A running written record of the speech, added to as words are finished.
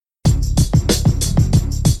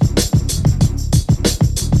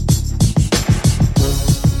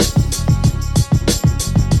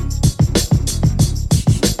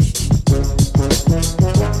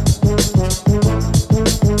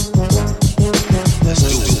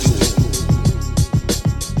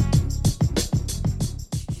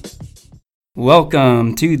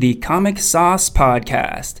Welcome to the Comic Sauce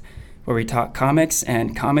Podcast, where we talk comics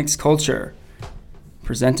and comics culture.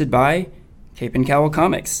 Presented by Cape and Cowl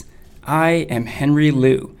Comics. I am Henry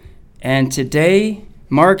Liu, and today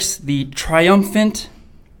marks the triumphant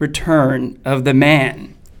return of the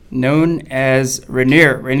man known as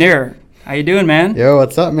Ranier. Ranier, how you doing, man? Yo,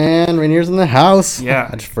 what's up, man? Ranier's in the house. Yeah.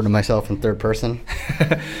 I just refer to myself in third person.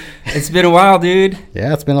 It's been a while, dude.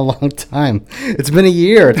 Yeah, it's been a long time. It's been a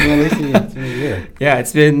year. It's been at least a year. Yeah,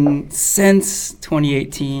 it's been since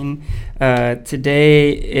 2018.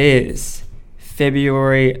 Today is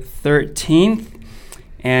February 13th.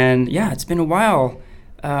 And yeah, it's been a while.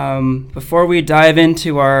 Before we dive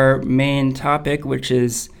into our main topic, which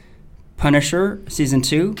is Punisher Season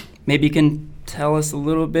 2, maybe you can tell us a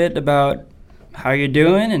little bit about how you're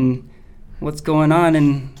doing and what's going on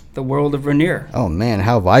in the world of Ranier. Oh, man,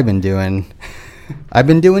 how have I been doing? I've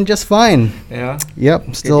been doing just fine. Yeah?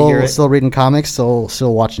 Yep, still reading comics, still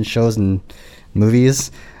watching shows and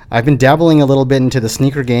movies. I've been dabbling a little bit into the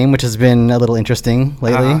sneaker game, which has been a little interesting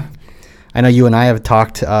lately. I know you and I have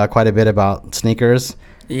talked quite a bit about sneakers.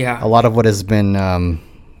 Yeah. A lot of what has been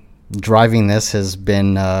driving this has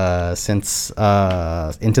been since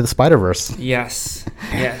Into the Spider-Verse. Yes.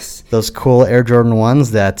 Those cool Air Jordan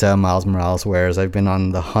 1s that Miles Morales wears. I've been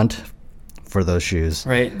on the hunt for those shoes.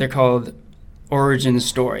 Right. They're called Origin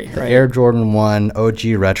Story, The right? Air Jordan 1 OG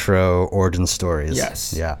Retro Origin Stories.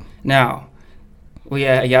 Yes. Yeah. Now, you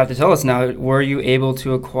have to tell us now, were you able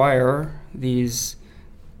to acquire these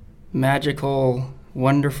magical,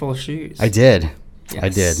 wonderful shoes? I did. Yes. I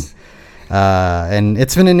did. And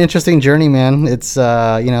it's been an interesting journey, man. It's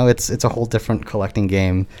it's a whole different collecting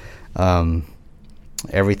game.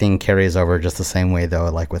 Everything carries over just the same way, though,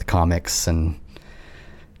 like with comics and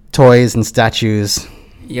toys and statues.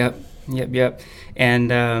 Yep. And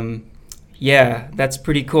that's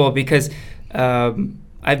pretty cool because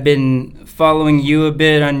I've been following you a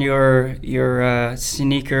bit on your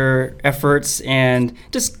sneaker efforts and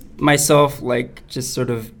just myself, like just sort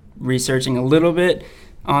of researching a little bit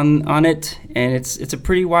on it, and it's a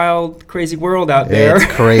pretty wild, crazy world out there. It's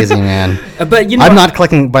crazy, man. But I'm not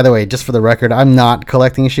collecting, by the way, just for the record, I'm not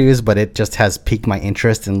collecting shoes, but it just has piqued my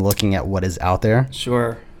interest in looking at what is out there.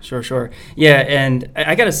 Sure. Yeah, and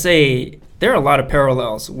I gotta say, there are a lot of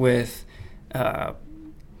parallels with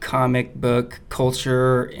comic book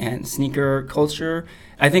culture and sneaker culture.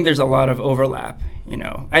 I think there's a lot of overlap,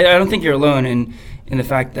 I don't think you're alone in the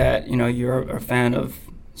fact that, you're a fan of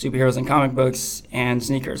superheroes and comic books and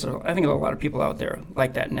sneakers. So I think there's a lot of people out there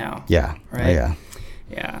like that now. Yeah. Right?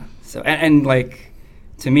 Yeah. So, and like,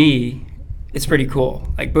 to me, it's pretty cool.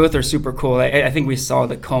 Like, both are super cool. I think we saw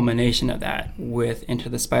the culmination of that with Into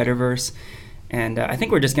the Spider-Verse. And I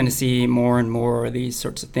think we're just going to see more and more of these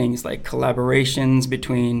sorts of things, like collaborations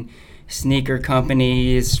between sneaker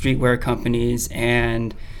companies, streetwear companies,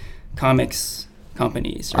 and comics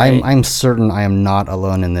companies. Right? I'm certain I am not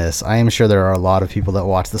alone in this. I am sure there are a lot of people that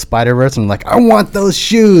watch the Spider-Verse and like, I want those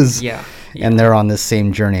shoes. Yeah. And they're on this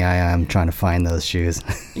same journey I am, trying to find those shoes.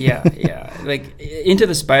 Yeah. Like, Into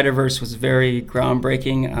the Spider-Verse was very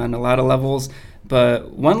groundbreaking on a lot of levels,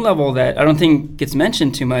 but one level that I don't think gets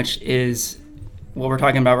mentioned too much is what we're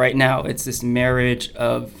talking about right now. It's this marriage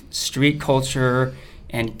of street culture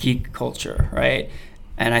and geek culture, right?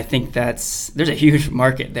 And I think there's a huge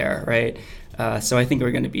market there, right? So I think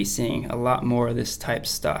we're going to be seeing a lot more of this type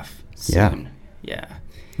stuff soon. Yeah.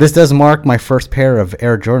 This does mark my first pair of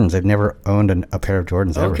Air Jordans. I've never owned a pair of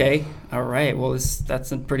Jordans ever. Okay. All right. Well,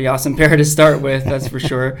 that's a pretty awesome pair to start with, that's for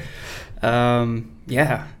sure.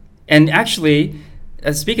 Yeah. And actually,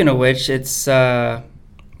 speaking of which, it's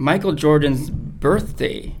Michael Jordan's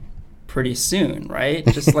birthday pretty soon, right?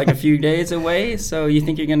 Just like a few days away. So you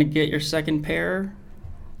think you're going to get your second pair?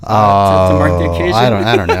 To mark the occasion?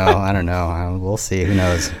 I don't know. We'll see. Who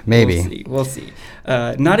knows? Maybe. We'll see.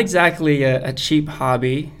 Not exactly a cheap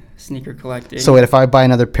hobby, sneaker collecting. So wait, if I buy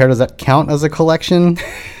another pair, does that count as a collection?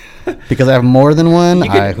 Because I have more than one?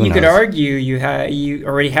 You could argue you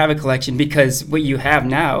already have a collection because what you have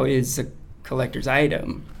now is a collector's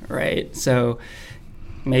item, right? So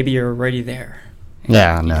maybe you're already there.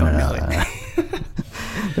 Yeah, no.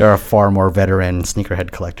 There are far more veteran sneakerhead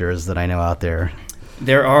collectors that I know out there.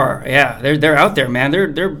 There are, yeah. They're out there, man.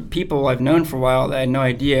 They're people I've known for a while that I had no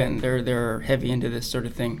idea, and they're heavy into this sort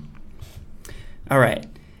of thing. All right,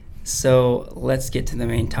 so let's get to the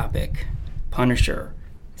main topic, Punisher,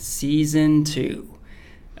 Season 2.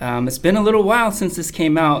 It's been a little while since this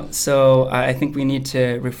came out, so I think we need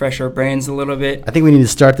to refresh our brains a little bit. I think we need to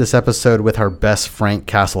start this episode with our best Frank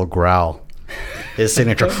Castle growl. His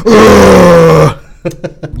signature.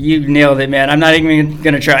 You nailed it, man. I'm not even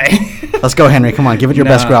going to try. Let's go, Henry. Come on, give it your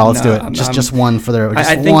best growl. Let's do it. I'm just one for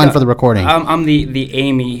the for the recording. I'm the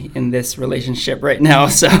Amy in this relationship right now,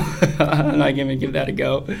 so I'm not gonna give that a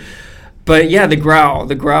go. But yeah, the growl.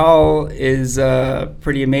 The growl is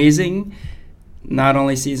pretty amazing. Not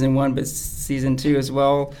only season 1, but season 2 as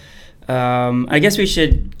well. I guess we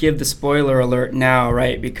should give the spoiler alert now,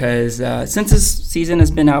 right? Because since this season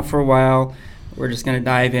has been out for a while, we're just gonna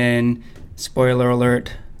dive in. Spoiler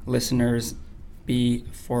alert, listeners, be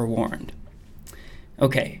forewarned.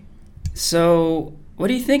 Okay, so what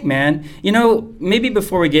do you think, man? Maybe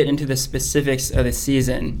before we get into the specifics of the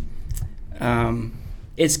season,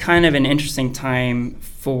 it's kind of an interesting time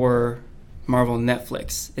for Marvel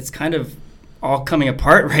Netflix. It's kind of all coming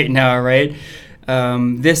apart right now, right?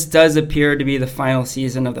 This does appear to be the final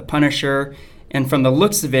season of The Punisher, and from the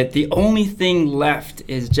looks of it, the only thing left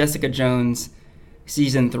is Jessica Jones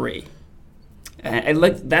season 3. It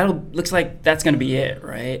looks like that's going to be it,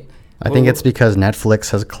 right? I think it's because Netflix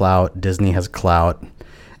has clout, Disney has clout,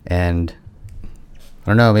 and I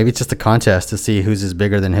don't know, maybe it's just a contest to see whose is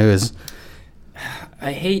bigger than whose.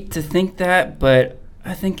 I hate to think that, but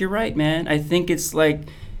I think you're right, man. I think it's like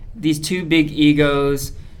these two big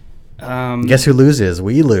egos. Guess who loses?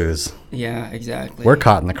 We lose. Yeah, exactly. We're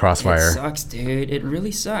caught in the crossfire. It sucks, dude. It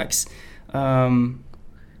really sucks.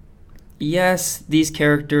 Yes, these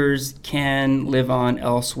characters can live on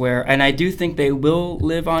elsewhere, and I do think they will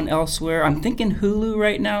live on elsewhere. I'm thinking Hulu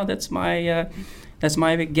right now. That's my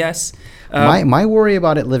big guess. My worry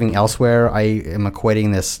about it living elsewhere, I am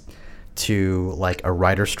equating this to like a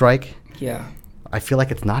writer strike. Yeah. I feel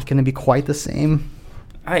like it's not going to be quite the same.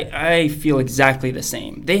 I feel exactly the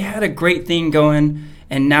same. They had a great thing going,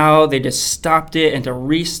 and now they just stopped it, and to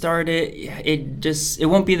restart it, it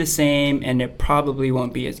won't be the same, and it probably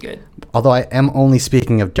won't be as good. Although I am only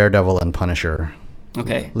speaking of Daredevil and Punisher.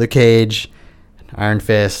 Okay. Luke Cage, Iron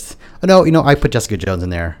Fist. Oh, no, I put Jessica Jones in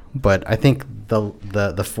there, but I think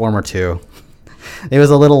the former two, it was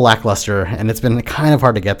a little lackluster, and it's been kind of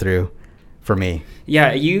hard to get through for me.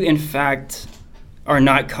 Yeah, you in fact are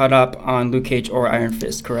not caught up on Luke Cage or Iron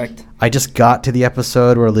Fist, correct? I just got to the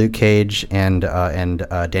episode where Luke Cage and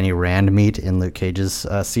Danny Rand meet in Luke Cage's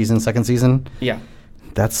second season. Yeah.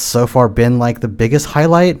 That's so far been like the biggest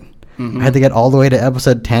highlight. Mm-hmm. I had to get all the way to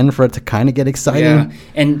episode 10 for it to kind of get exciting. Yeah,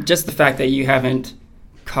 and just the fact that you haven't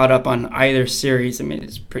caught up on either series, I mean,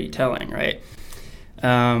 it's pretty telling, right?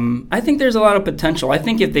 I think there's a lot of potential. I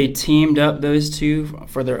think if they teamed up those two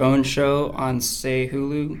for their own show on, say,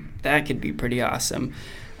 Hulu, that could be pretty awesome.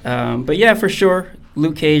 But yeah, for sure,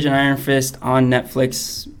 Luke Cage and Iron Fist on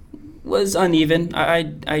Netflix was uneven. I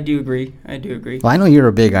do agree. Well, I know you're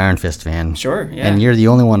a big Iron Fist fan. Sure, yeah. And you're the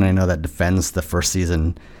only one I know that defends the first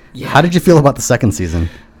season. Yeah. How did you feel about the second season?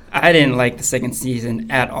 I didn't like the second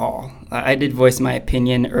season at all. I did voice my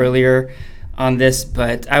opinion earlier on this,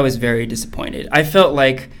 but I was very disappointed. I felt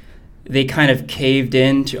like they kind of caved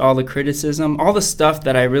in to all the criticism. All the stuff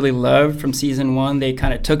that I really loved from season 1, they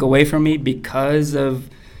kind of took away from me because of,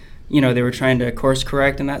 they were trying to course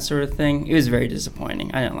correct and that sort of thing. It was very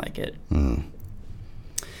disappointing. I didn't like it.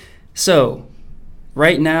 So,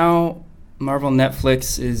 right now, Marvel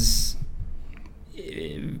Netflix is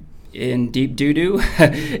in deep doo-doo.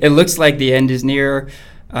 It looks like the end is near,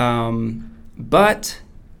 but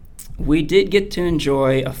we did get to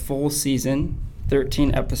enjoy a full season,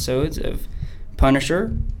 13 episodes of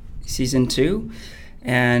Punisher, season 2,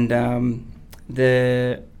 and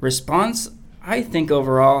the response, I think,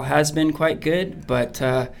 overall has been quite good, but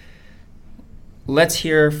let's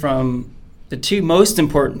hear from the two most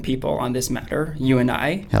important people on this matter, you and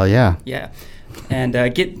I. Hell yeah. Yeah. And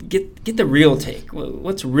get the real take.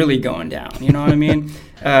 What's really going down? You know what I mean?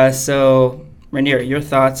 So, Ranier, your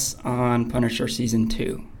thoughts on Punisher season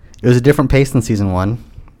 2? It was a different pace than season 1.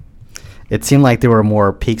 It seemed like there were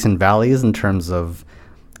more peaks and valleys in terms of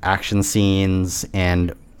action scenes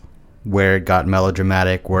and where it got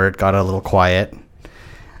melodramatic, where it got a little quiet.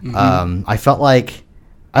 Mm-hmm. I felt like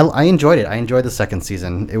I enjoyed it. I enjoyed the second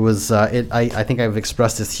season. It was I think I've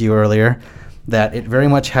expressed this to you earlier, that it very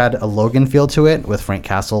much had a Logan feel to it, with Frank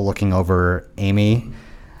Castle looking over Amy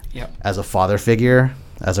as a father figure,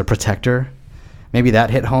 as a protector. Maybe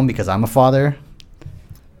that hit home because I'm a father.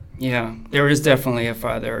 Yeah, there is definitely a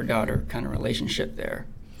father-daughter kind of relationship there.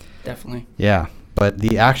 Definitely. Yeah, but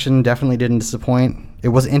the action definitely didn't disappoint. It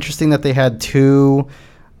was interesting that they had two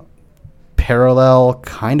parallel,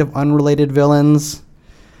 kind of unrelated villains.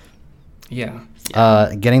 Yeah.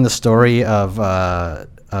 Getting the story of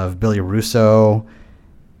Billy Russo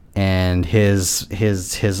and his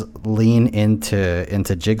lean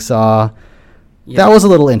into Jigsaw. Yeah. That was a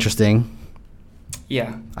little interesting.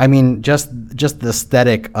 Yeah. I mean, just the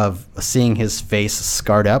aesthetic of seeing his face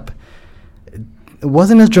scarred up, it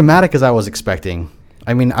wasn't as dramatic as I was expecting.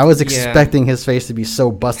 I mean, I was expecting his face to be so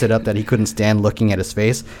busted up that he couldn't stand looking at his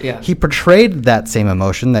face. Yeah. He portrayed that same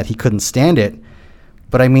emotion, that he couldn't stand it.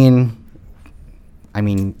 But I mean,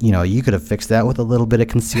 you could have fixed that with a little bit of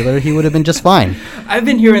concealer. He would have been just fine. I've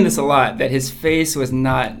been hearing this a lot, that his face was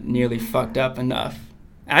not nearly fucked up enough.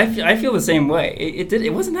 I feel the same way.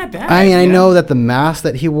 It wasn't that bad. I mean, I know that the mask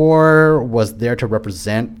that he wore was there to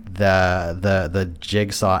represent the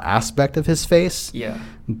jigsaw aspect of his face. Yeah.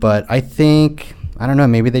 But I think, I don't know,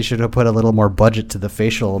 maybe they should have put a little more budget to the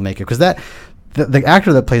facial makeup, because the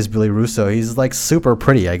actor that plays Billy Russo, he's like super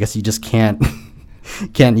pretty. I guess you just can't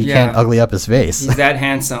can't ugly up his face. He's that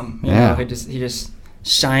handsome. You know, he just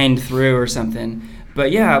shined through or something.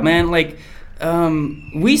 But yeah, man, like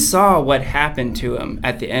we saw what happened to him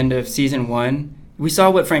at the end of season 1. We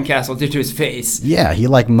saw what Frank Castle did to his face. Yeah, he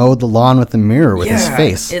like mowed the lawn with the mirror with his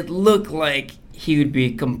face. It looked like he would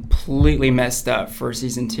be completely messed up for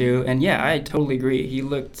season 2, and yeah, I totally agree. He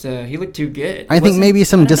looked too good. I think maybe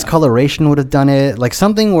some discoloration would have done it, like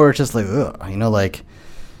something where it's just like, ugh, like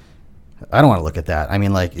I don't want to look at that. I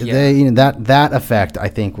mean, like that effect, I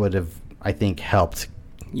think would have helped.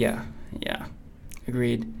 Yeah,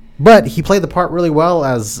 agreed. But he played the part really well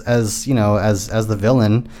as the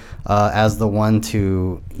villain, as the one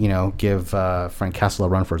to give Frank Castle a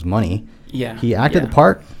run for his money. Yeah, he acted the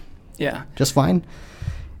part. Yeah, just fine.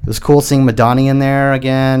 It was cool seeing Madani in there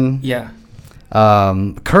again. Yeah.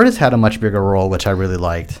 Curtis had a much bigger role, which I really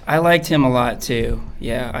liked. I liked him a lot too.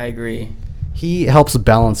 Yeah, I agree. He helps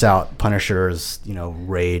balance out Punisher's,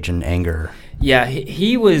 rage and anger. Yeah,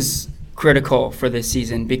 he was critical for this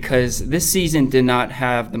season, because this season did not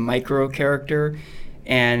have the Micro character,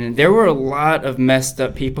 and there were a lot of messed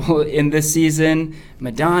up people in this season.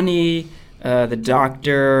 Madani, the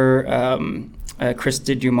Doctor,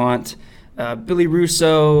 Krista Dumont, Billy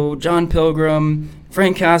Russo, John Pilgrim,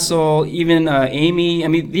 Frank Castle, even Amy. I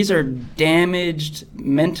mean, these are damaged,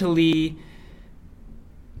 mentally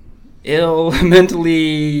ill,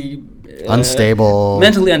 mentally unstable.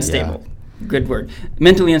 Yeah. Good word.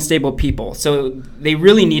 Mentally unstable people. So they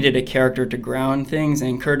really needed a character to ground things,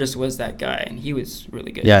 and Curtis was that guy, and he was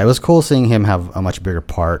really good. Yeah, it was cool seeing him have a much bigger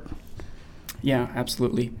part. Yeah,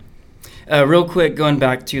 absolutely. Real quick, going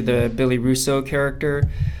back to the Billy Russo character.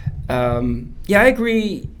 I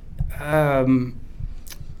agree.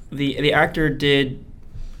 The actor did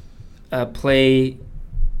play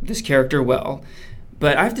this character well,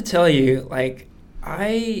 but I have to tell you, like,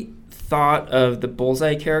 I thought of the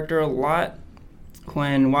Bullseye character a lot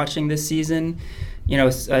when watching this season.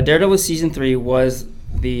 Daredevil season 3 was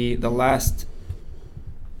the last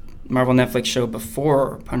Marvel Netflix show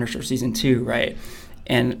before Punisher season 2, right?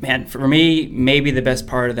 And man, for me, maybe the best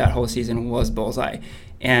part of that whole season was Bullseye,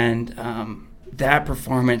 and that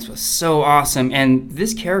performance was so awesome. And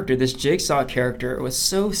this character, this Jigsaw character, was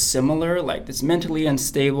so similar, like this mentally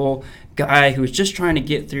unstable guy who was just trying to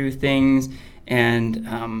get through things,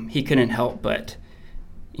 and he couldn't help but,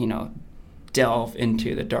 delve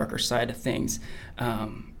into the darker side of things.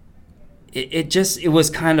 It was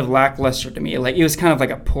kind of lackluster to me. Like, it was kind of like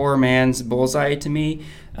a poor man's Bullseye to me.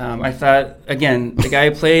 I thought, again, the guy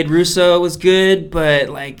who played Russo was good, but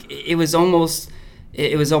like it was almost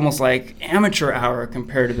like amateur hour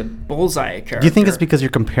compared to the Bullseye character. Do you think it's because you're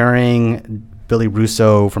comparing Billy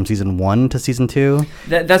Russo from season 1 to season 2?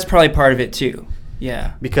 That's probably part of it too.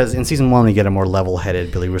 Yeah. Because in season 1 we get a more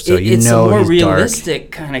level-headed Billy Russo. It's a more he's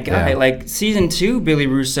realistic kind of guy. Yeah. Like season 2, Billy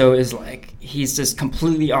Russo is like, he's just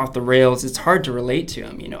completely off the rails. It's hard to relate to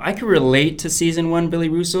him. I could relate to season 1 Billy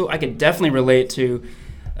Russo. I could definitely relate to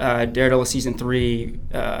Daredevil season 3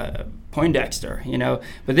 Poindexter.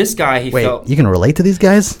 But this guy, Wait, you can relate to these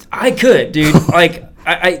guys? I could, dude. Like,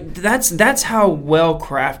 that's how well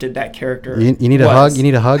crafted that character. You need a hug. You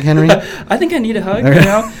need a hug, Henry. I think I need a hug.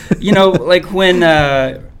 Like when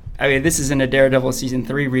this isn't a Daredevil season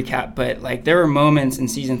 3 recap, but like there are moments in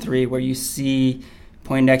season 3 where you see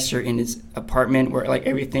Poindexter in his apartment where like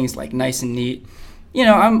everything's like nice and neat.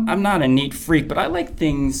 I'm not a neat freak, but I like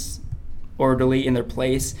things orderly in their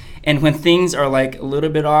place. And when things are like a little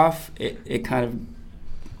bit off, it kind of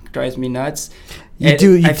drives me nuts. You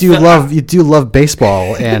do love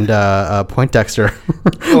baseball, and Poindexter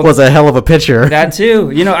was a hell of a pitcher. That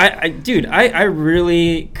too. I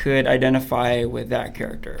really could identify with that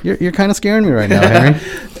character. You're kind of scaring me right now, Henry.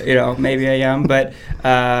 Maybe I am, but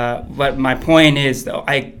my point is, though,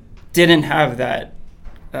 I didn't have that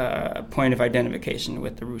point of identification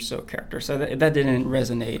with the Russo character, so that didn't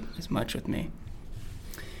resonate as much with me.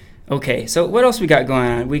 Okay, so what else we got going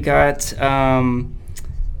on? We got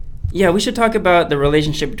Yeah, we should talk about the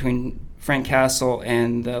relationship between Frank Castle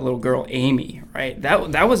and the little girl Amy, right?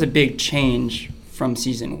 That was a big change from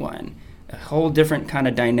season 1. A whole different kind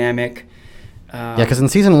of dynamic. Yeah, because in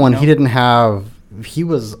season 1 he didn't have. He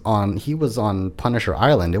was on Punisher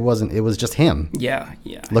Island. It was just him. Yeah.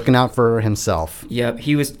 Looking out for himself. Yep,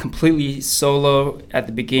 he was completely solo at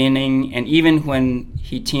the beginning, and even when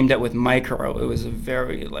he teamed up with Micro, it was a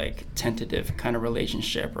very tentative kind of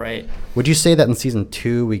relationship, right? Would you say that in season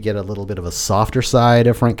 2 we get a little bit of a softer side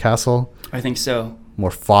of Frank Castle? I think so.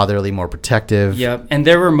 More fatherly, more protective. Yep, and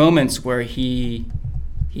there were moments where he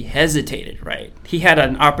hesitated, right? He had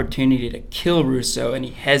an opportunity to kill Russo, and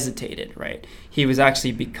he hesitated, right? He was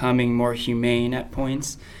actually becoming more humane at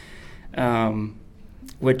points,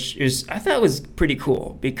 which I thought was pretty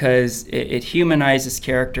cool because it humanized his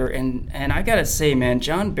character. And I gotta say, man,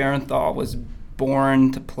 John Bernthal was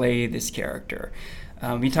born to play this character.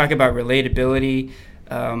 We talk about relatability.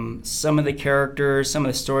 Some of the characters, some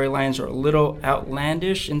of the storylines are a little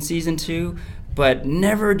outlandish in season 2, but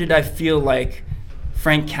never did I feel like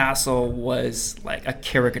Frank Castle was like a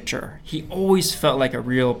caricature. He always felt like a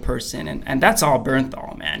real person, and that's all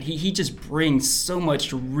Bernthal, man. He just brings so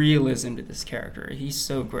much realism to this character. He's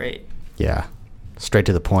so great. Yeah, straight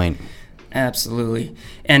to the point. Absolutely.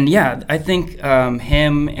 And yeah, I think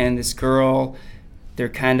him and this girl, they're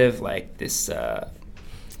kind of like this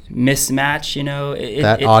mismatch, you know.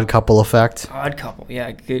 That odd couple effect. Odd couple, yeah,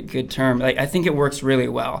 good term. I think it works really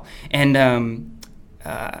well. And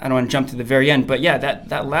I don't want to jump to the very end, but yeah,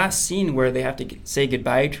 that last scene where they have to say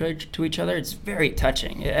goodbye to each other, it's very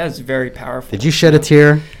touching. It was very powerful. Did you shed a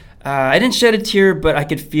tear? I didn't shed a tear, but I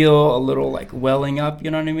could feel a little welling up, you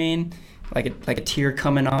know what I mean? Like a tear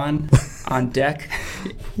coming on deck.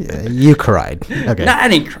 Yeah, you cried. Okay. No, I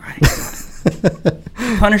didn't cry.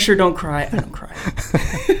 Punisher don't cry, I don't cry.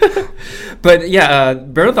 But yeah,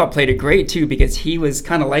 Bernthal played it great too because he was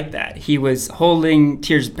kind of like that. He was holding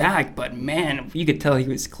tears back, but man, you could tell he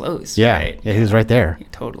was close. Yeah, right? Yeah, he was right there. Yeah,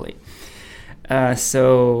 totally.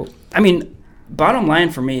 So, I mean, bottom line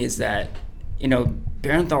for me is that, you know,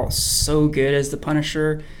 Bernthal is so good as the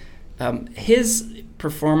Punisher. His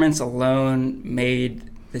performance alone made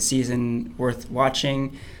the season worth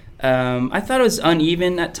watching. I thought it was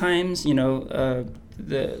uneven at times, you know,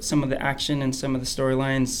 some of the action and some of the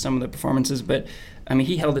storylines, some of the performances, but I mean,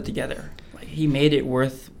 he held it together. He made it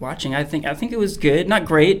worth watching. I think it was good, not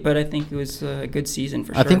great, but I think it was a good season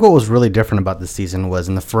for sure. I think what was really different about this season was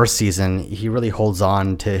in the first season, he really holds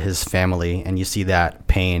on to his family, and you see that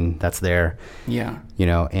pain that's there. Yeah. You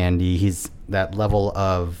know, and he's that level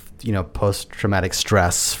of, you know, post-traumatic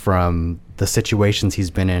stress from the situations he's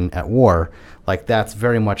been in at war. Like, that's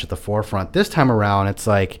very much at the forefront. This time around, it's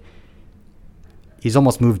like he's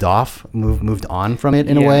almost moved on from it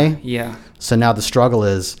in a way. Yeah. So now the struggle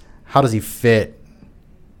is, how does he fit,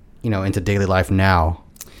 you know, into daily life now?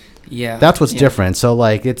 Yeah. That's what's different. So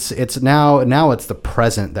like it's now it's the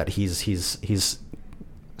present that he's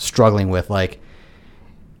struggling with. Like,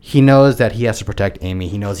 he knows that he has to protect Amy.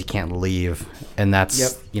 He knows he can't leave, and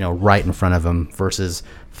that's you know, right in front of him, versus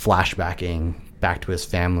flashbacking back to his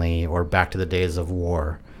family or back to the days of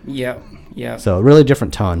war. Yeah. So really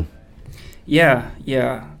different tone. Yeah.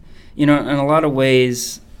 You know, in a lot of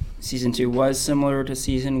ways, season 2 was similar to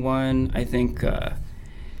season 1. I think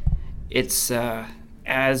it's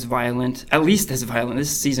as violent, at least as violent. This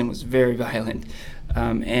season was very violent.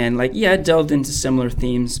 And it delved into similar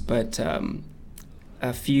themes, but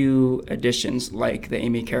a few additions, like the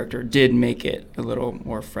Amy character, did make it a little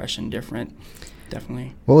more fresh and different.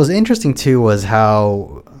 Definitely. What was interesting too was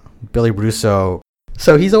how Billy Russo,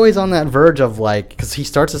 so he's always on that verge of because he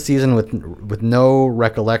starts the season with no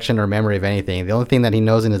recollection or memory of anything. The only thing that he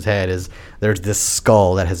knows in his head is there's this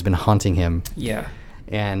skull that has been haunting him. Yeah.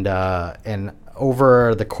 And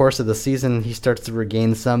over the course of the season, he starts to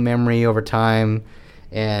regain some memory over time,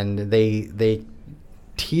 and they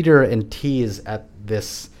teeter and tease at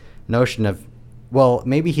this notion of, well,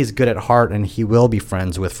 maybe he's good at heart and he will be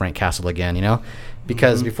friends with Frank Castle again, you know,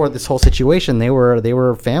 because before this whole situation, they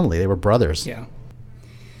were family, they were brothers. Yeah.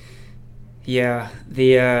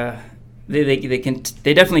 They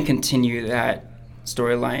definitely continue that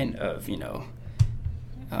storyline of, you know,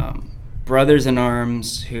 brothers in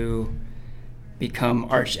arms who become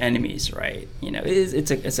arch enemies, right? You know,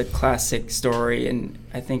 it's a classic story, and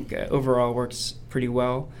I think overall works pretty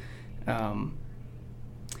well.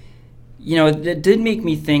 You know, it did make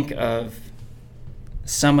me think of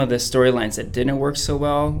some of the storylines that didn't work so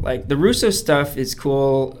well. Like, the Russo stuff is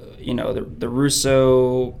cool, you know, the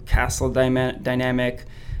Russo Castle dynamic.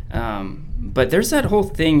 But there's that whole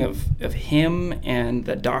thing of him and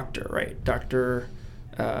the doctor, right? Dr.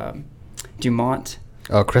 Dumont.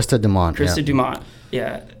 Oh, Krista Dumont. Krista Dumont.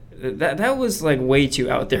 Yeah. That was like way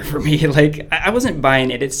too out there for me. Like I wasn't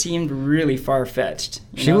buying it. It seemed really far fetched.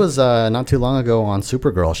 She was not too long ago on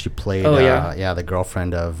Supergirl. She played the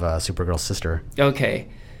girlfriend of Supergirl's sister. Okay.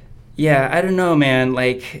 Yeah, I don't know, man.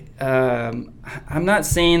 Like I'm not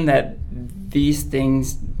saying that these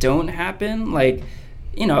things don't happen. Like,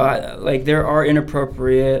 you know, like there are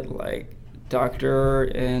inappropriate like doctor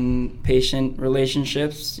and patient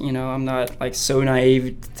relationships. You know, I'm not like so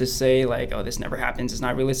naive to say like, oh, this never happens, it's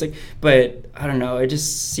not realistic, but I don't know, it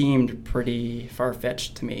just seemed pretty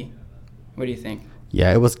far-fetched to me. What do you think?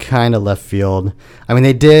 Yeah, it was kind of left field. I mean,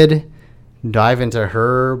 they did dive into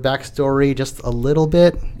her backstory just a little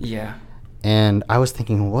bit. Yeah. And I was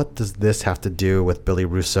thinking, what does this have to do with Billy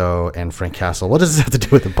Russo and Frank Castle? What does this have to do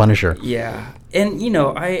with the Punisher? Yeah. And, you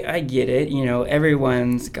know, I get it. You know,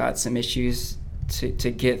 everyone's got some issues to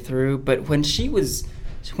get through. But when she was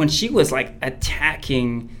like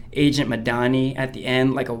attacking Agent Madani at the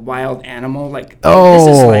end like a wild animal, like, this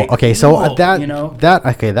is like, okay, so whoa, you know?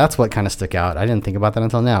 that's what kind of stuck out. I didn't think about that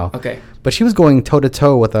until now. Okay. But she was going toe to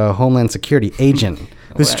toe with a Homeland Security agent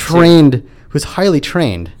who's highly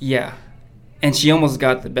trained. Yeah. And she almost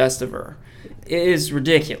got the best of her. It is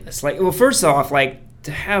ridiculous. Like, well, first off, like,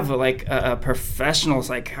 to have a professional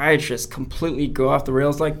psychiatrist completely go off the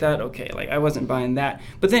rails like that, okay, like, I wasn't buying that.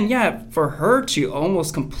 But then, yeah, for her to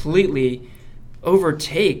almost completely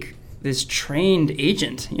overtake this trained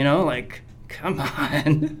agent, you know, like, come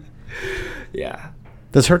on. Yeah.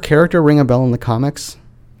 Does her character ring a bell in the comics?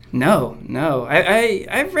 No.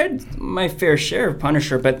 I've read my fair share of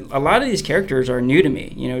Punisher, but a lot of these characters are new to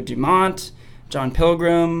me. You know, Dumont, John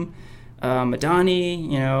Pilgrim, Madani,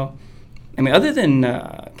 you know. I mean, other than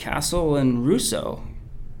Castle and Russo,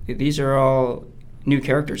 these are all new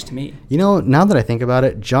characters to me. You know, now that I think about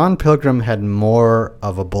it, John Pilgrim had more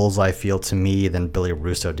of a bullseye feel to me than Billy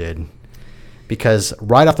Russo did. Because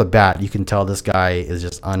right off the bat, you can tell this guy is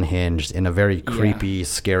just unhinged in a very creepy,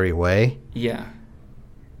 scary way. Yeah.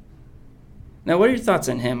 Now, what are your thoughts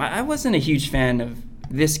on him? I wasn't a huge fan of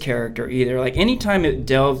this character either. Like, anytime it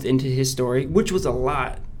delved into his story, which was a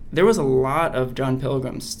lot, there was a lot of John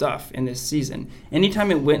Pilgrim's stuff in this season.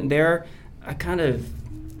 Anytime it went there, I kind of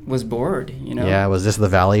was bored, you know? Yeah, was this the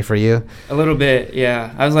valley for you? A little bit,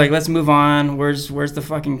 yeah. I was like, let's move on. Where's the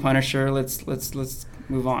fucking Punisher? Let's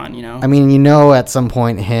move on, you know? I mean, you know, at some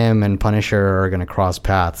point him and Punisher are going to cross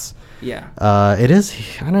paths. Yeah. It is,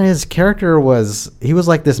 I don't know, his character he was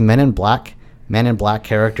like this Men in Black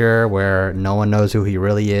character where no one knows who he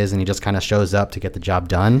really is and he just kind of shows up to get the job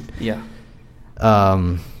done. Yeah.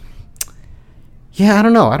 Yeah, I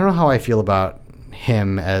don't know how I feel about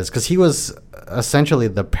him because he was essentially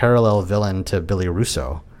the parallel villain to Billy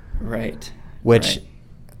Russo. Right. Which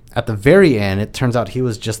at the very end, it turns out he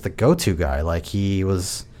was just the go-to guy. Like he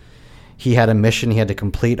had a mission he had to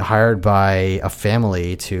complete, hired by a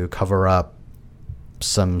family to cover up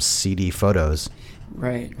some seedy photos.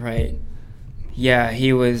 Right. Yeah,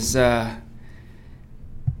 he was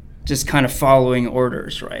just kind of following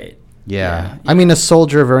orders, right? Yeah. I mean, a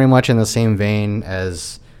soldier very much in the same vein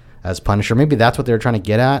as Punisher. Maybe that's what they were trying to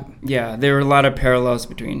get at. Yeah, there were a lot of parallels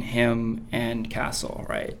between him and Castle,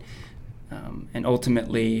 right? And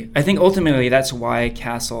I think ultimately that's why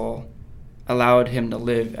Castle allowed him to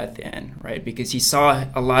live at the end, right? Because he saw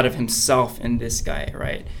a lot of himself in this guy,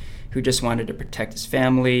 right? Who just wanted to protect his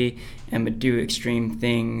family and would do extreme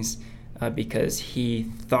things because he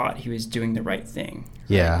thought he was doing the right thing.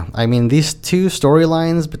 Right? Yeah, I mean, these two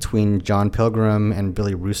storylines between John Pilgrim and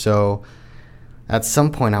Billy Russo, at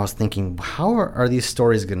some point I was thinking, how are these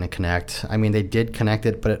stories going to connect? I mean, they did connect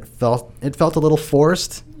it, but it felt a little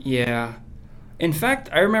forced. Yeah. In fact,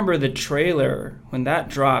 I remember the trailer, when that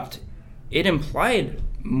dropped, it implied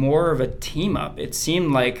more of a team-up. It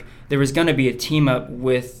seemed like there was going to be a team-up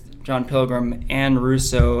with John Pilgrim and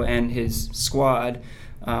Russo and his squad,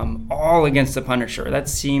 all against the Punisher. That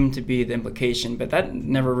seemed to be the implication, but that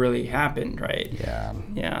never really happened, right?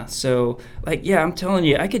 Yeah. So, I'm telling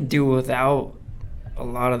you, I could do without a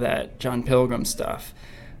lot of that John Pilgrim stuff.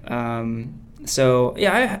 I've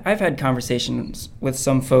had conversations with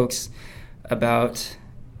some folks about,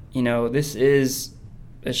 this is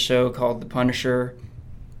a show called The Punisher.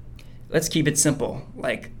 Let's keep it simple.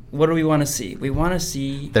 Like, what do we want to see? We want to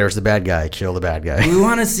see... There's the bad guy. Kill the bad guy. We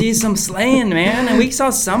want to see some slaying, man. And we saw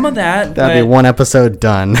some of that. That'd be one episode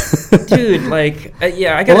done. Dude, I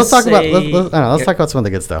gotta let's talk about some of the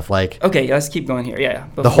good stuff. Okay, let's keep going here. Yeah.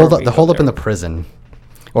 The hold up in the prison.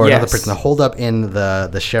 Or another person, the holdup in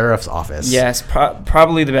the sheriff's office. Yes,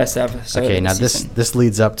 probably the best episode. Okay, now this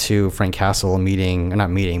leads up to Frank Castle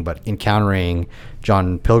encountering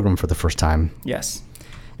John Pilgrim for the first time. Yes.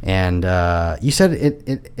 And you said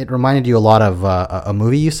it reminded you a lot of a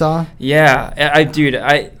movie you saw? Yeah,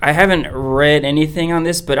 I haven't read anything on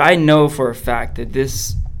this, but I know for a fact that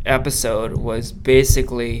this episode was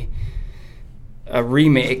basically a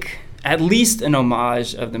remake, at least an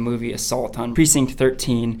homage of the movie Assault on Precinct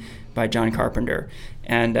 13 by John Carpenter.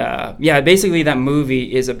 And basically that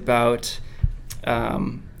movie is about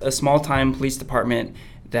a small-time police department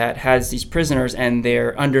that has these prisoners, and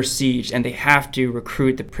they're under siege, and they have to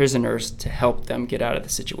recruit the prisoners to help them get out of the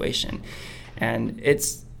situation. And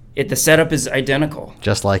the setup is identical.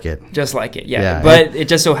 Just like it, yeah. But it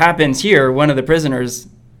just so happens here, one of the prisoners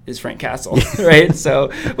is Frank Castle, right? So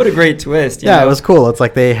what a great twist. You know? It was cool. It's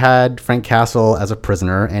like they had Frank Castle as a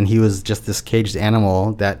prisoner, and he was just this caged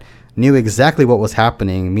animal that knew exactly what was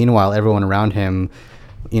happening. Meanwhile, everyone around him,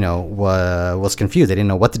 was confused. They didn't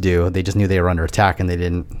know what to do. They just knew they were under attack, and they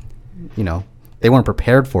didn't, they weren't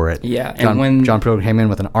prepared for it. Yeah, and when John Pilgrim came in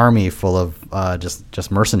with an army full of just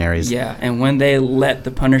mercenaries. Yeah, and when they let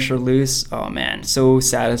the Punisher loose, oh man, so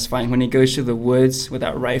satisfying. When he goes through the woods with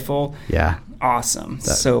that rifle. Yeah. Awesome.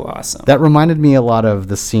 So awesome. That reminded me a lot of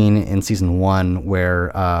the scene in season 1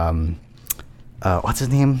 where what's his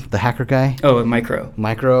name? The hacker guy? Oh, Micro.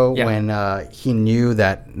 Yeah. When he knew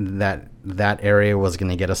that area was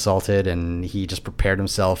going to get assaulted, and he just prepared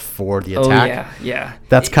himself for the attack. Oh, yeah.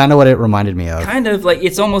 That's kind of what it reminded me of. Kind of like,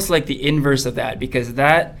 it's almost like the inverse of that, because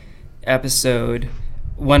that episode,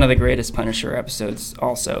 one of the greatest Punisher episodes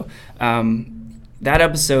also, that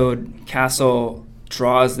episode, Castle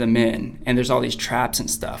draws them in, and there's all these traps and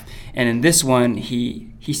stuff. And in this one, he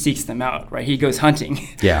seeks them out, right? He goes hunting.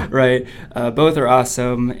 Yeah. Right? Both are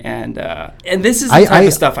awesome, and this is the type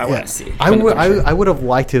of stuff I want to see. I would have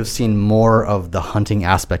liked to have seen more of the hunting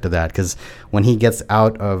aspect of that, because when he gets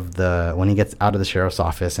out of the sheriff's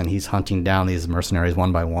office and he's hunting down these mercenaries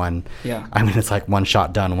one by one, it's like one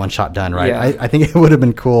shot done, right? Yeah. I think it would have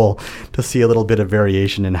been cool to see a little bit of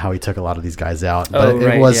variation in how he took a lot of these guys out, but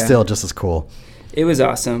it was still just as cool. It was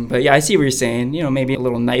awesome. But yeah, I see what you're saying. Maybe a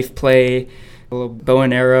little knife play, a little bow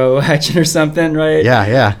and arrow action or something, right?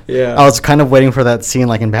 Yeah. I was kind of waiting for that scene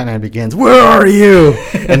like in Batman Begins. Where are you?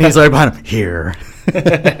 And he's right behind him. Here.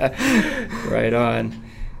 Right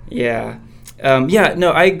on. Yeah.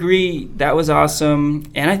 I agree. That was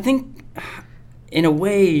awesome. And I think, in a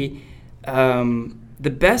way, the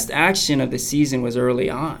best action of the season was early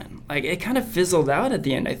on. Like, it kind of fizzled out at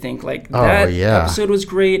the end, I think. Like, that episode was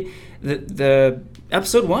great. The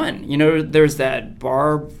episode 1, there's that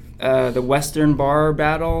bar, the Western bar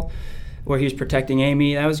battle where he was protecting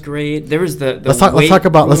Amy. That was great. There was the let's talk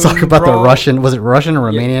about the Russian. Was it Russian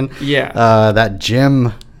or Romanian? Yeah. That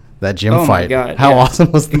gym fight. Oh my God! How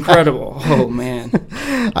awesome was that? Incredible. Oh man.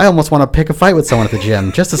 I almost want to pick a fight with someone at the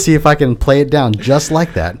gym just to see if I can play it down just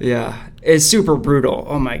like that. Yeah. It's super brutal.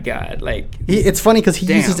 Oh my God! It's funny because he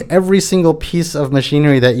uses every single piece of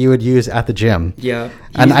machinery that you would use at the gym. Yeah,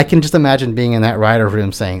 and I can just imagine being in that writer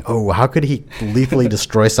room saying, "Oh, how could he lethally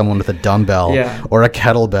destroy someone with a dumbbell or a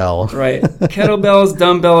kettlebell?" Right, kettlebells,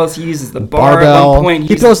 dumbbells. He uses the bar barbell. At one point.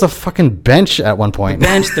 He throws the fucking bench at one point. The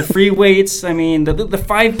bench, the free weights. I mean, the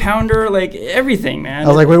 5-pounder, everything, man. I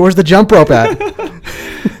was like, "Wait, where's the jump rope at?"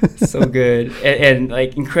 So good and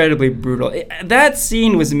incredibly brutal. That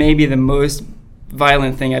scene was maybe the most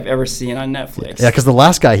violent thing I've ever seen on Netflix. Yeah, because the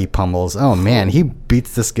last guy he pummels, oh man, he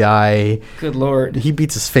beats this guy. Good Lord. He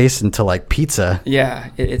beats his face into pizza. Yeah,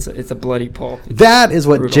 it's a bloody pulp. That is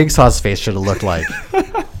what brutal. Jigsaw's face should have looked like.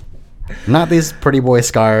 Not these pretty boy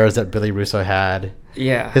scars that Billy Russo had.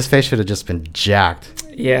 Yeah. His face should have just been jacked.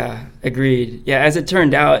 Yeah, agreed. Yeah, as it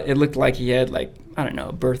turned out, it looked like he had I don't know,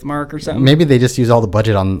 a birthmark or something. Maybe they just used all the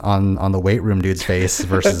budget on the weight room dude's face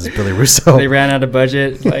versus Billy Russo. They ran out of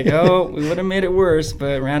budget. We would have made it worse,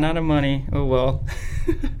 but ran out of money. Oh, well.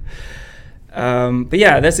 But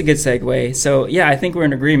yeah, that's a good segue. So yeah, I think we're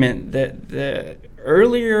in agreement that the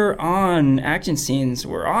earlier on action scenes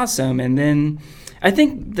were awesome. And then I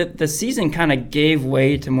think that the season kind of gave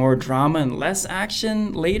way to more drama and less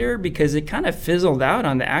action later because it kind of fizzled out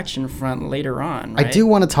on the action front later on. Right? I do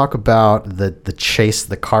want to talk about the chase,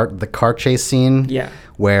 the car chase scene. Yeah.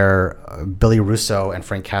 Where Billy Russo and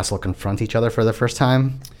Frank Castle confront each other for the first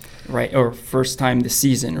time. Right, or first time this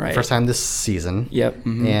season, right? First time this season. Yep.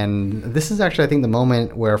 Mm-hmm. And this is actually, I think, the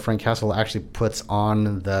moment where Frank Castle actually puts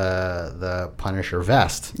on the Punisher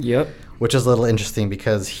vest. Yep. Which is a little interesting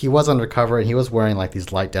because he was undercover and he was wearing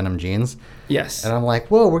these light denim jeans. Yes. And I'm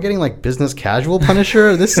like, whoa, we're getting business casual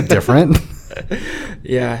Punisher? This is different.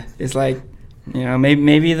 Yeah, it's like,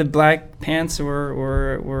 maybe the black pants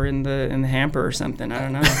were in the hamper or something. I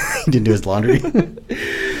don't know. He didn't do his laundry.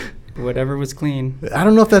 Whatever was clean. I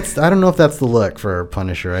don't know if that's the look for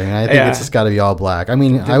Punisher. I mean, I think it's just got to be all black. I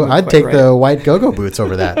mean, I'd take the white go-go boots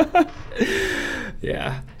over that.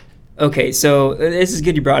 Yeah. Okay, so this is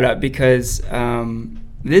good you brought up because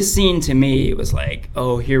this scene to me was like,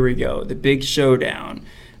 oh, here we go, the big showdown,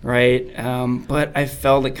 right? But I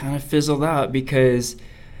felt it kind of fizzled out because,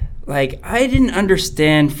 like, I didn't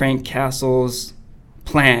understand Frank Castle's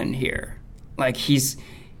plan here. Like, his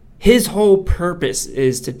whole purpose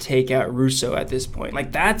is to take out Russo at this point.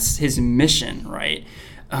 Like, that's his mission, right?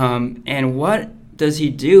 And what does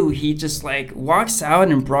he do? He just, like, walks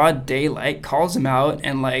out in broad daylight, calls him out,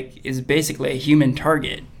 and, like, is basically a human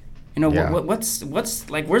target. What's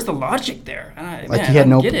like, where's the logic there? He had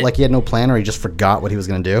no plan, or he just forgot what he was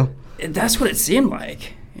going to do? That's what it seemed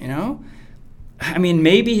like, I mean,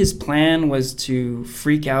 maybe his plan was to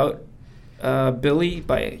freak out Billy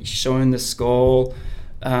by showing the skull.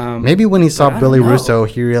 Maybe when he saw Billy Russo,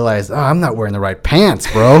 he realized, I'm not wearing the right pants,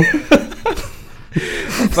 bro.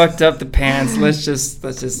 Fucked up the pants. Let's just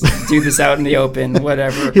do this out in the open,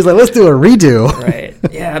 whatever. He's like, let's do a redo. Right.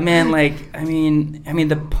 Yeah, man. Like, I mean,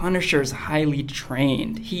 the Punisher's highly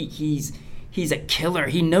trained. He's a killer.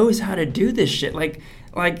 He knows how to do this shit. Like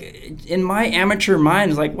in my amateur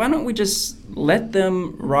mind, it's like, why don't we just let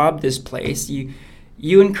them rob this place?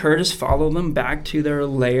 You and Curtis follow them back to their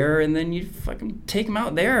lair, and then you fucking take them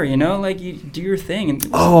out there, like you do your thing. And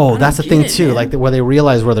that's the thing too, man. Like where they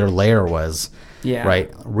realized where their lair was. Yeah.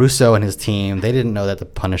 Right. Russo and his team, they didn't know that the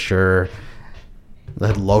Punisher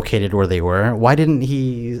had located where they were. Why didn't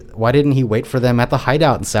he wait for them at the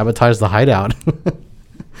hideout and sabotage the hideout?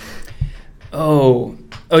 Oh,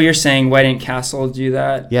 you're saying why didn't Castle do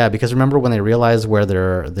that? Yeah, because remember when they realized where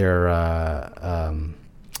their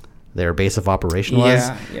base of operation was?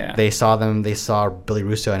 Yeah. They saw Billy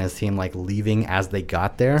Russo and his team like leaving as they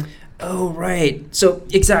got there. Oh, right. So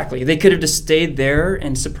exactly, they could have just stayed there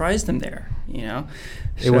and surprised them there.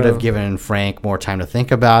 It would have given Frank more time to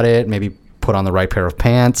think about it. Maybe put on the right pair of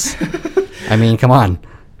pants. I mean, come on.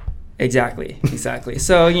 Exactly.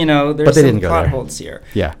 So, there's some plot holes here.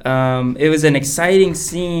 Yeah. It was an exciting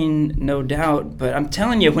scene, no doubt. But I'm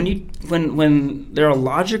telling you, when there are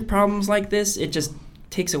logic problems like this, it just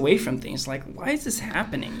takes away from things. Like, why is this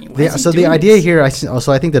happening? So the idea here, I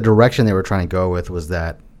think the direction they were trying to go with was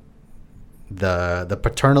that the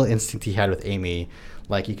paternal instinct he had with Amy,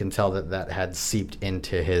 like you can tell that had seeped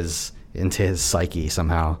into his psyche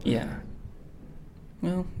somehow. Yeah.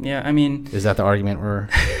 Well, yeah, I mean... Is that the argument we're...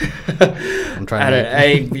 I'm trying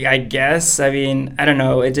to... I guess. I mean, I don't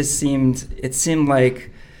know. It seemed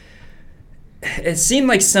like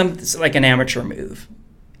an amateur move.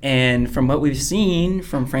 And from what we've seen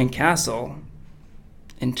from Frank Castle,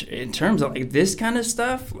 in terms of like this kind of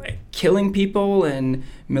stuff, like killing people and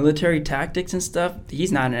military tactics and stuff,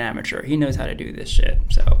 he's not an amateur. He knows how to do this shit.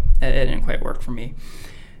 So it didn't quite work for me.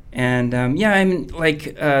 And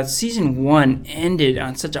season 1 ended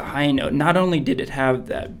on such a high note. Not only did it have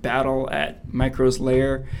that battle at Micro's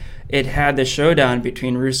lair, it had the showdown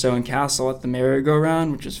between Russo and Castle at the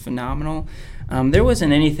merry-go-round, which was phenomenal. There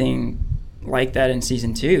wasn't anything like that in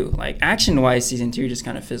season 2. Like action-wise, season 2 just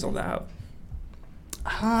kind of fizzled out.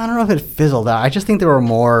 I don't know if it fizzled out. I just think there were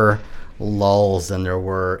more lulls than there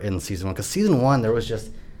were in season 1. Because season 1, there was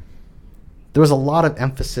a lot of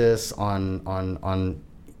emphasis on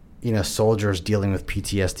soldiers dealing with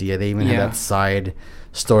PTSD. They even had that side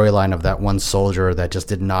storyline of that one soldier that just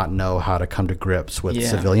did not know how to come to grips with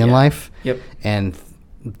civilian life. Yep. And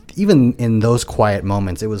even in those quiet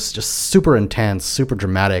moments, it was just super intense, super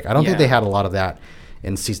dramatic. I don't think they had a lot of that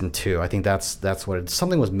in season 2. I think that's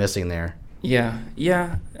something was missing there.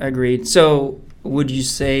 Yeah, agreed. So would you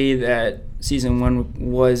say that season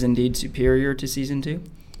 1 was indeed superior to season 2?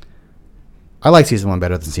 I like season 1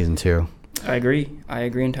 better than season 2. I agree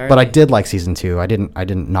entirely. But I did like season 2. I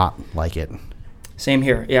didn't not like it. Same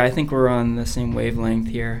here. Yeah, I think we're on the same wavelength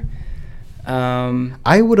here.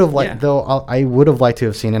 I would have liked I would have liked to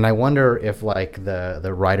have seen, and I wonder if like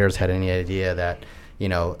the writers had any idea that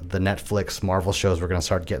the Netflix Marvel shows were going to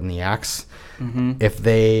start getting the axe. Mm-hmm. If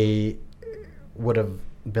they would have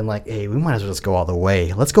been like, hey, we might as well just go all the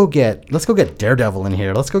way. Let's go get Daredevil in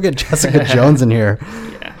here. Let's go get Jessica Jones in here.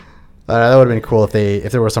 Yeah. That would have been cool if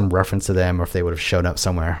there was some reference to them, or if they would have shown up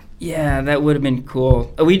somewhere. Yeah, that would have been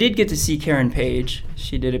cool. We did get to see Karen Page.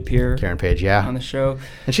 She did appear. Karen Page, yeah, on the show,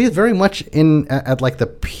 and she's very much at like the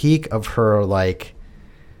peak of her like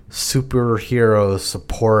superhero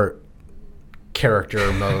support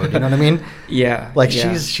character mode. You know what I mean? Yeah. Like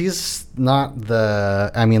she's not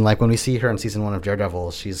the. I mean, like when we see her in season 1 of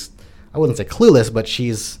Daredevil, I wouldn't say clueless, but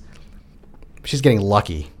she's getting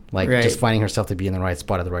lucky. Like just finding herself to be in the right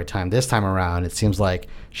spot at the right time. This time around, it seems like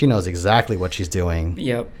she knows exactly what she's doing.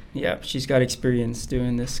 Yep. She's got experience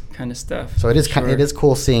doing this kind of stuff. So it is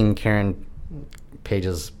cool seeing Karen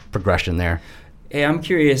Page's progression there. Hey, I'm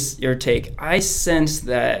curious your take. I sense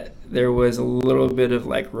that there was a little bit of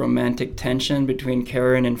like romantic tension between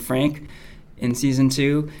Karen and Frank in season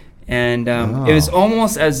 2, and it was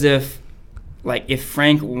almost as if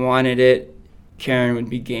Frank wanted it, Karen would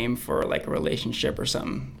be game for like a relationship or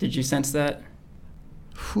something. Did you sense that?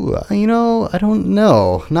 You know, I don't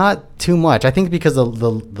know. Not too much. I think because the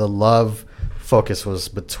love focus was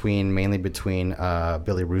mainly between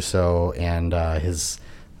Billy Russo and his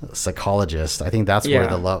psychologist. I think that's where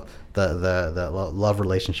the love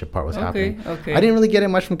relationship part was happening. Okay. I didn't really get it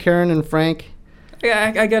much from Karen and Frank.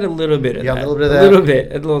 Yeah, I got a little bit of that. A little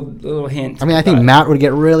bit of that? A little hint. I mean, I think Matt would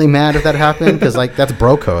get really mad if that happened because, like, that's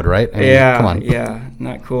bro code, right? I mean, come on. Yeah,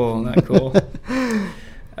 not cool.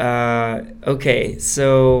 Okay,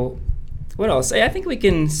 so what else? I think we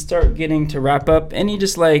can start getting to wrap up. Any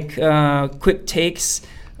just, like, quick takes?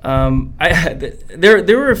 There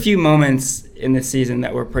were a few moments in this season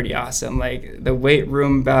that were pretty awesome. Like, the weight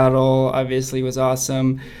room battle obviously was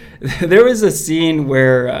awesome. There was a scene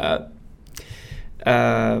where...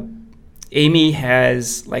 Amy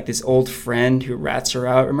has like this old friend who rats her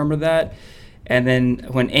out. Remember that? And then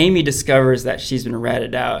when Amy discovers that she's been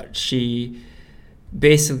ratted out, she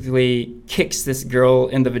basically kicks this girl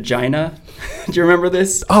in the vagina. Do you remember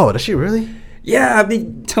this? Oh, does she really? Yeah, I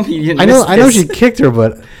mean, tell me you didn't. I know she kicked her,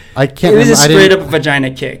 but I can't. It was a straight up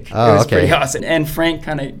vagina kick. Oh, it was pretty awesome. And Frank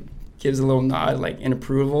kind of gives a little nod, like in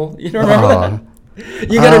approval. You don't remember that?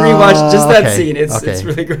 You got to rewatch just that scene. It's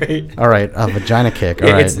really great. All right, a vagina kick.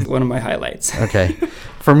 All right. It's one of my highlights. Okay.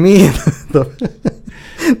 For me,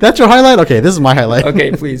 that's your highlight? Okay, this is my highlight.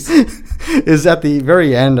 Okay, please. Is at the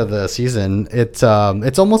very end of the season. It's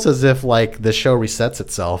almost as if like the show resets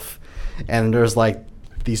itself and there's like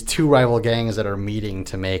these two rival gangs that are meeting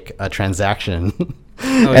to make a transaction.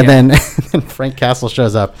 Then Frank Castle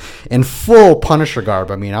shows up in full Punisher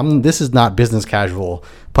garb. I mean, this is not business casual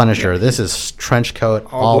Punisher. Yeah. This is trench coat,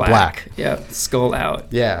 all black. Yeah, skull out.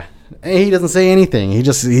 Yeah. And he doesn't say anything. He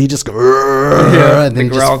just goes, and then the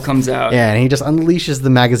growl comes out. Yeah, and he just unleashes the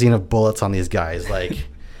magazine of bullets on these guys, like,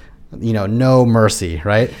 no mercy,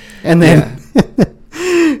 right? And then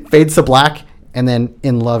fades to black, and then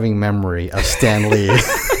in loving memory of Stan Lee.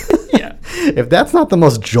 Yeah. If that's not the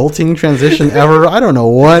most jolting transition ever, I don't know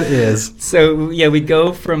what is. So, we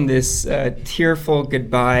go from this tearful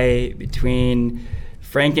goodbye between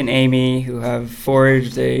Frank and Amy, who have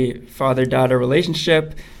forged a father-daughter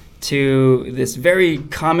relationship, to this very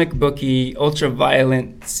comic booky,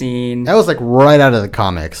 ultra-violent scene. That was like right out of the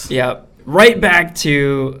comics. Yeah, right back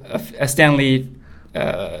to a Stan Lee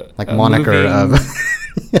moniker of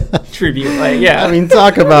tribute. I mean,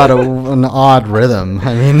 talk about an odd rhythm.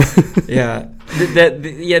 I mean, yeah.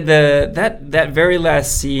 That very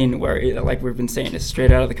last scene where, like we've been saying, is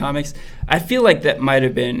straight out of the comics. I feel like that might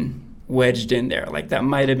have been wedged in there. Like that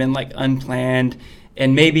might have been like unplanned,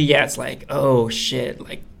 and maybe it's like, oh shit,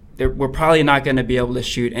 like we're probably not going to be able to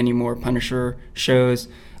shoot any more Punisher shows.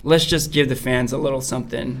 Let's just give the fans a little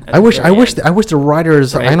something. I wish the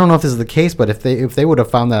writers. Right? I don't know if this is the case, but if they would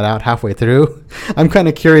have found that out halfway through, I'm kind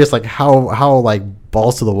of curious, like how like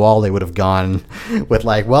balls to the wall they would have gone with,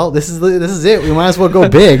 like, well, this is it. We might as well go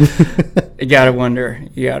big. You gotta wonder.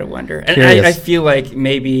 And I feel like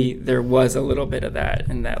maybe there was a little bit of that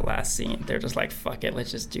in that last scene. They're just like, fuck it, let's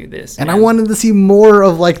just do this. And I wanted to see more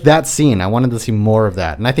of like that scene. I wanted to see more of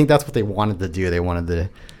that, and I think that's what they wanted to do. They wanted to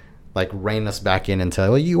like rein us back in and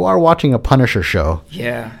tell, well, you are watching a Punisher show.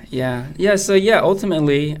 Yeah. So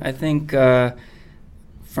ultimately, I think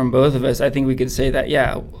from both of us, I think we could say that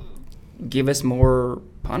give us more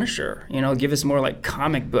Punisher. Give us more like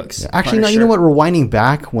comic books. Actually, no. You know what? Rewinding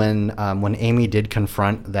back when Amy did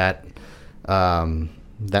confront that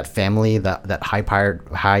family, that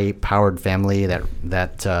high powered family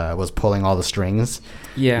that was pulling all the strings.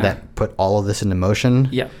 Yeah. That put all of this into motion.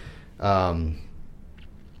 Yeah.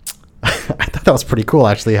 I thought that was pretty cool,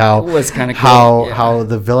 actually. How it was kind of cool. How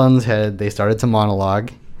the villains they started to monologue.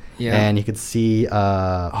 Yeah. And you could see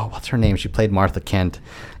what's her name? She played Martha Kent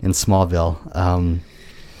in Smallville.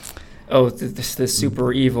 The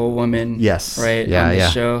super evil woman. Yes. Right. Yeah. On the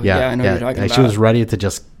show. Yeah. I know what you're talking about. She was ready to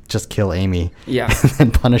just kill Amy. Yeah.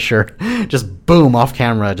 And Punisher just boom off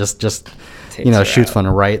camera just shoots one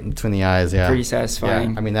right between the eyes. Yeah. Pretty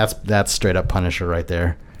satisfying. Yeah. I mean that's straight up Punisher right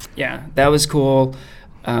there. Yeah, that was cool.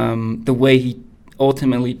 The way he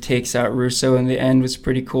ultimately takes out Russo in the end was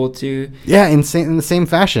pretty cool too. Yeah, in the same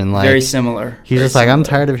fashion. Like, very similar. He's very just like, similar. I'm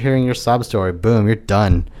tired of hearing your sob story. Boom, you're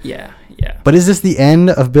done. Yeah. But is this the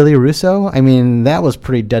end of Billy Russo? I mean, that was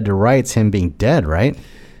pretty dead to rights, him being dead, right?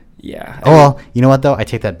 Yeah. Oh, well, you know what, though? I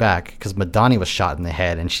take that back, because Madani was shot in the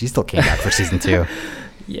head, and she still came back for season 2.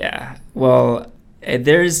 Yeah. Well,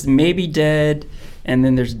 there's maybe dead, and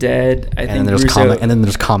then there's dead. I think Russo, and then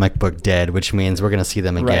there's comic book dead, which means we're going to see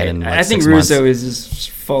them again right. in like I think 6 Russo months. is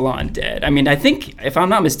just full on dead. I mean, I think, if I'm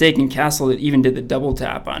not mistaken, Castle even did the double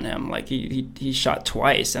tap on him. Like, he shot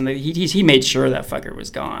twice, and he made sure that fucker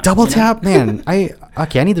was gone. Double tap, man. I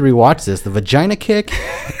need to rewatch this. The vagina kick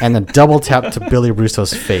and the double tap to Billy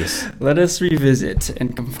Russo's face. Let us revisit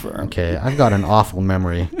and confirm. Okay, I've got an awful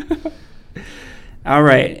memory. All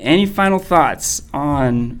right. Any final thoughts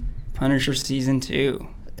on Punisher Season 2?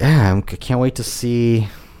 Yeah, I can't wait to see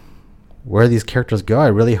where these characters go. I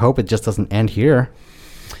really hope it just doesn't end here.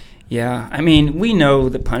 Yeah, I mean, we know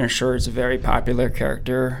the Punisher is a very popular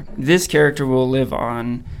character. This character will live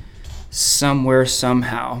on somewhere,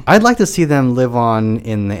 somehow. I'd like to see them live on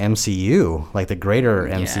in the MCU, like the greater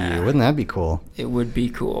MCU. Wouldn't that be cool? It would be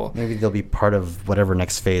cool. Maybe they'll be part of whatever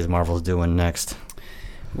next phase Marvel's doing next.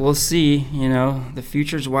 We'll see. The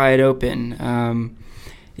future's wide open.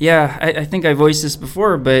 Yeah, I think I voiced this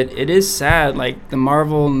before, but it is sad. Like, the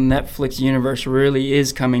Marvel Netflix universe really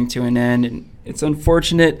is coming to an end, and it's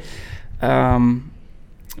unfortunate. But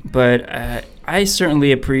I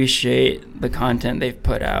certainly appreciate the content they've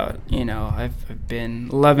put out. I've been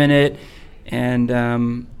loving it,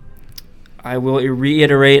 and I will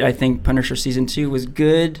reiterate, I think Punisher Season 2 was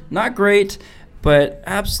good. Not great, but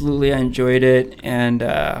absolutely I enjoyed it, and,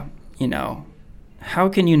 how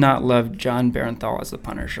can you not love John Barenthal as the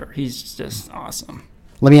Punisher? He's just awesome.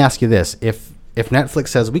 Let me ask you this. If Netflix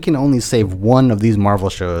says we can only save one of these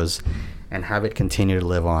Marvel shows and have it continue to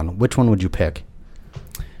live on, which one would you pick?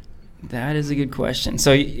 That is a good question.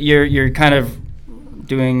 So you're kind of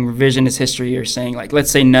doing revisionist history. You're saying, like,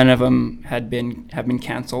 let's say none of them have been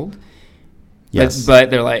canceled. Yes.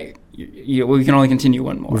 But they're like, we can only continue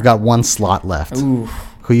one more. We've got one slot left. Ooh.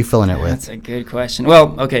 Who are you filling it with? That's a good question.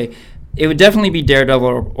 Well, okay. It would definitely be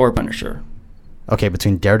Daredevil or Punisher. Okay,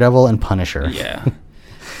 between Daredevil and Punisher. Yeah.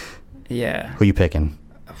 Yeah. Who are you picking?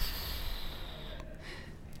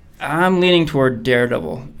 I'm leaning toward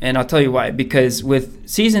Daredevil, and I'll tell you why. Because with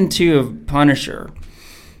Season 2 of Punisher,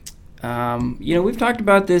 we've talked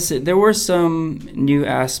about this. There were some new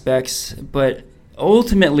aspects, but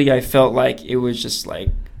ultimately I felt like it was just like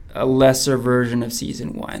a lesser version of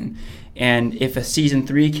Season 1. And if a Season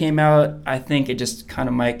 3 came out, I think it just kind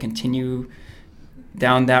of might continue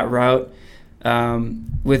down that route.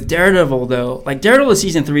 With Daredevil, though, like, Daredevil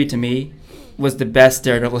Season 3 to me was the best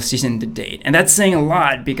Daredevil season to date. And that's saying a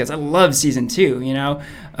lot because I love Season 2,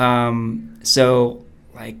 So,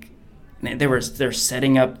 like, they're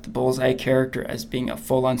setting up the Bullseye character as being a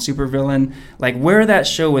full-on supervillain. Like, where that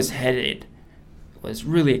show was headed was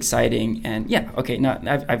really exciting. And yeah, okay,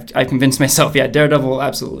 I've convinced myself, yeah, Daredevil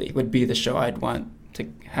absolutely would be the show I'd want to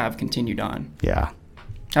have continued on. Yeah.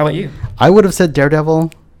 How about you? I would have said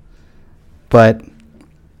Daredevil, but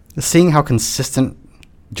seeing how consistent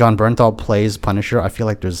John Bernthal plays Punisher, I feel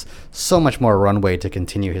like there's so much more runway to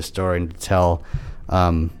continue his story and to tell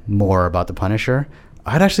more about the Punisher.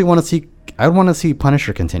 I'd want to see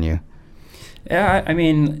Punisher continue. Yeah, I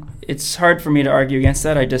mean, it's hard for me to argue against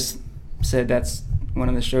that. I just said that's one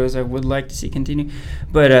of the shows I would like to see continue.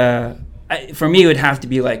 But for me, it would have to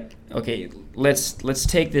be like, okay, let's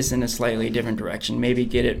take this in a slightly different direction. Maybe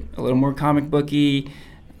get it a little more comic booky.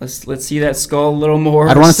 Let's see that skull a little more.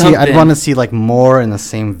 I'd want to see like more in the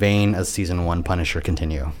same vein as Season 1 Punisher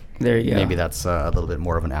continue. There you go. Maybe that's a little bit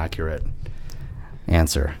more of an accurate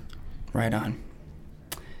answer. Right on.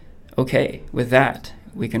 Okay, with that,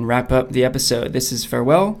 we can wrap up the episode. This is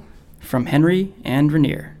Farewell from Henry and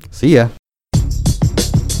Ranier. See ya.